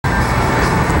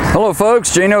Hello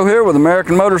folks, Gino here with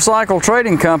American Motorcycle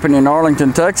Trading Company in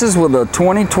Arlington, Texas with a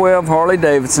 2012 Harley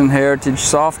Davidson Heritage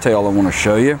Softail I want to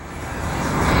show you.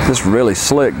 This really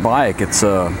slick bike. It's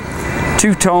a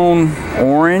two-tone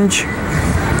orange.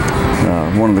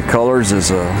 One of the colors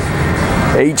is a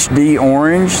HD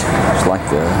orange, just like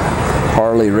the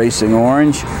Harley Racing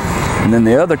Orange. And then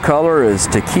the other color is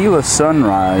Tequila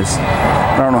Sunrise.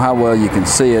 I don't know how well you can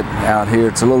see it out here.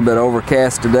 It's a little bit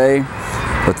overcast today.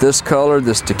 But this color,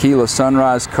 this Tequila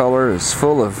Sunrise color, is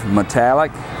full of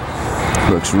metallic.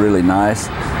 Looks really nice.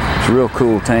 It's a real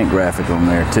cool tank graphic on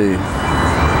there too.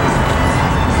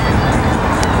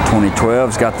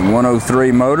 2012's got the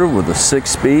 103 motor with a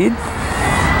 6-speed.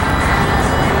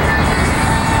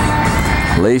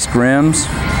 Laced rims.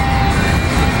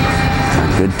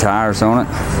 Good tires on it.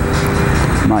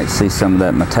 You might see some of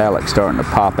that metallic starting to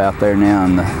pop out there now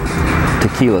in the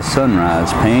Tequila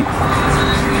Sunrise paint.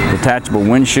 Detachable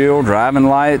windshield, driving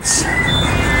lights,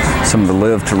 some of the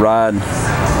Live to Ride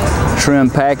trim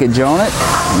package on it,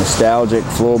 nostalgic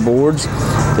floorboards.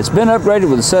 It's been upgraded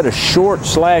with a set of short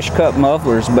 /cut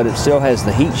mufflers, but it still has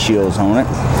the heat shields on it,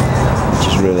 which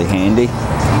is really handy.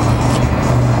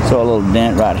 So a little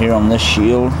dent right here on this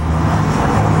shield.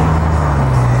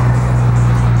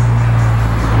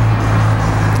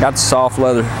 Got the soft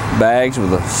leather bags with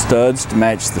the studs to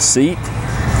match the seat.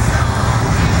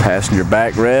 Passenger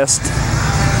backrest.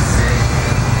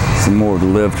 Some more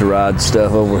Live to Ride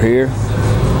stuff over here.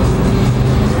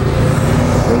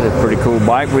 Really a pretty cool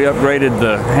bike. We upgraded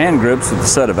the hand grips with a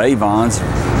set of Avons.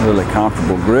 Really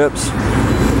comfortable grips.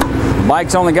 The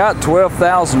bike's only got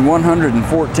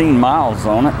 12,114 miles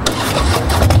on it.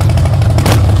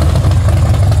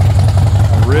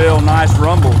 A real nice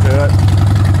rumble to it.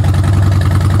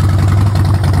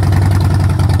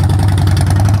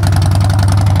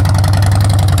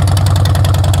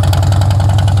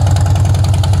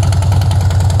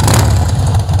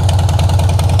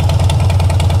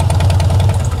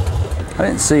 I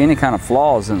didn't see any kind of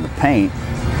flaws in the paint.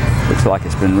 Looks like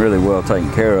it's been really well taken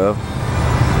care of.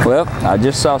 Well, I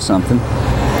just saw something.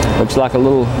 Looks like a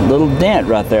little dent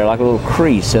right there, like a little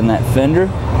crease in that fender.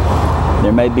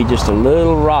 There may be just a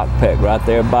little rock peck right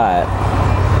there by it.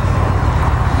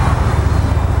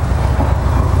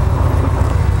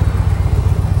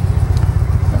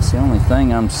 That's the only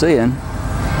thing I'm seeing.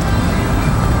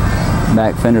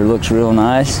 Back fender looks real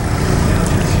nice.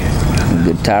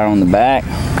 Good tire on the back.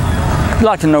 If you'd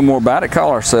like to know more about it,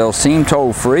 call our sales team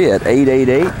toll free at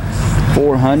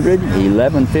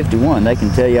 888-400-1151. They can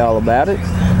tell you all about it.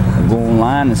 Go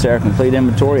online and see our complete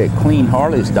inventory at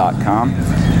cleanharleys.com.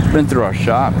 Been through our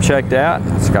shop, checked out.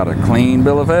 It's got a clean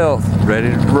bill of health,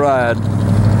 ready to ride.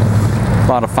 A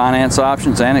lot of finance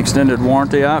options and extended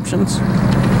warranty options.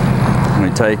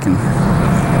 We take and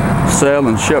sell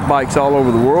and ship bikes all over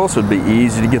the world, so it'd be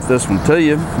easy to get this one to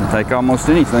you and take almost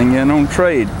anything in on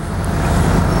trade.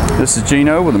 This is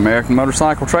Gino with American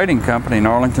Motorcycle Trading Company in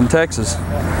Arlington, Texas.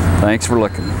 Thanks for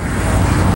looking.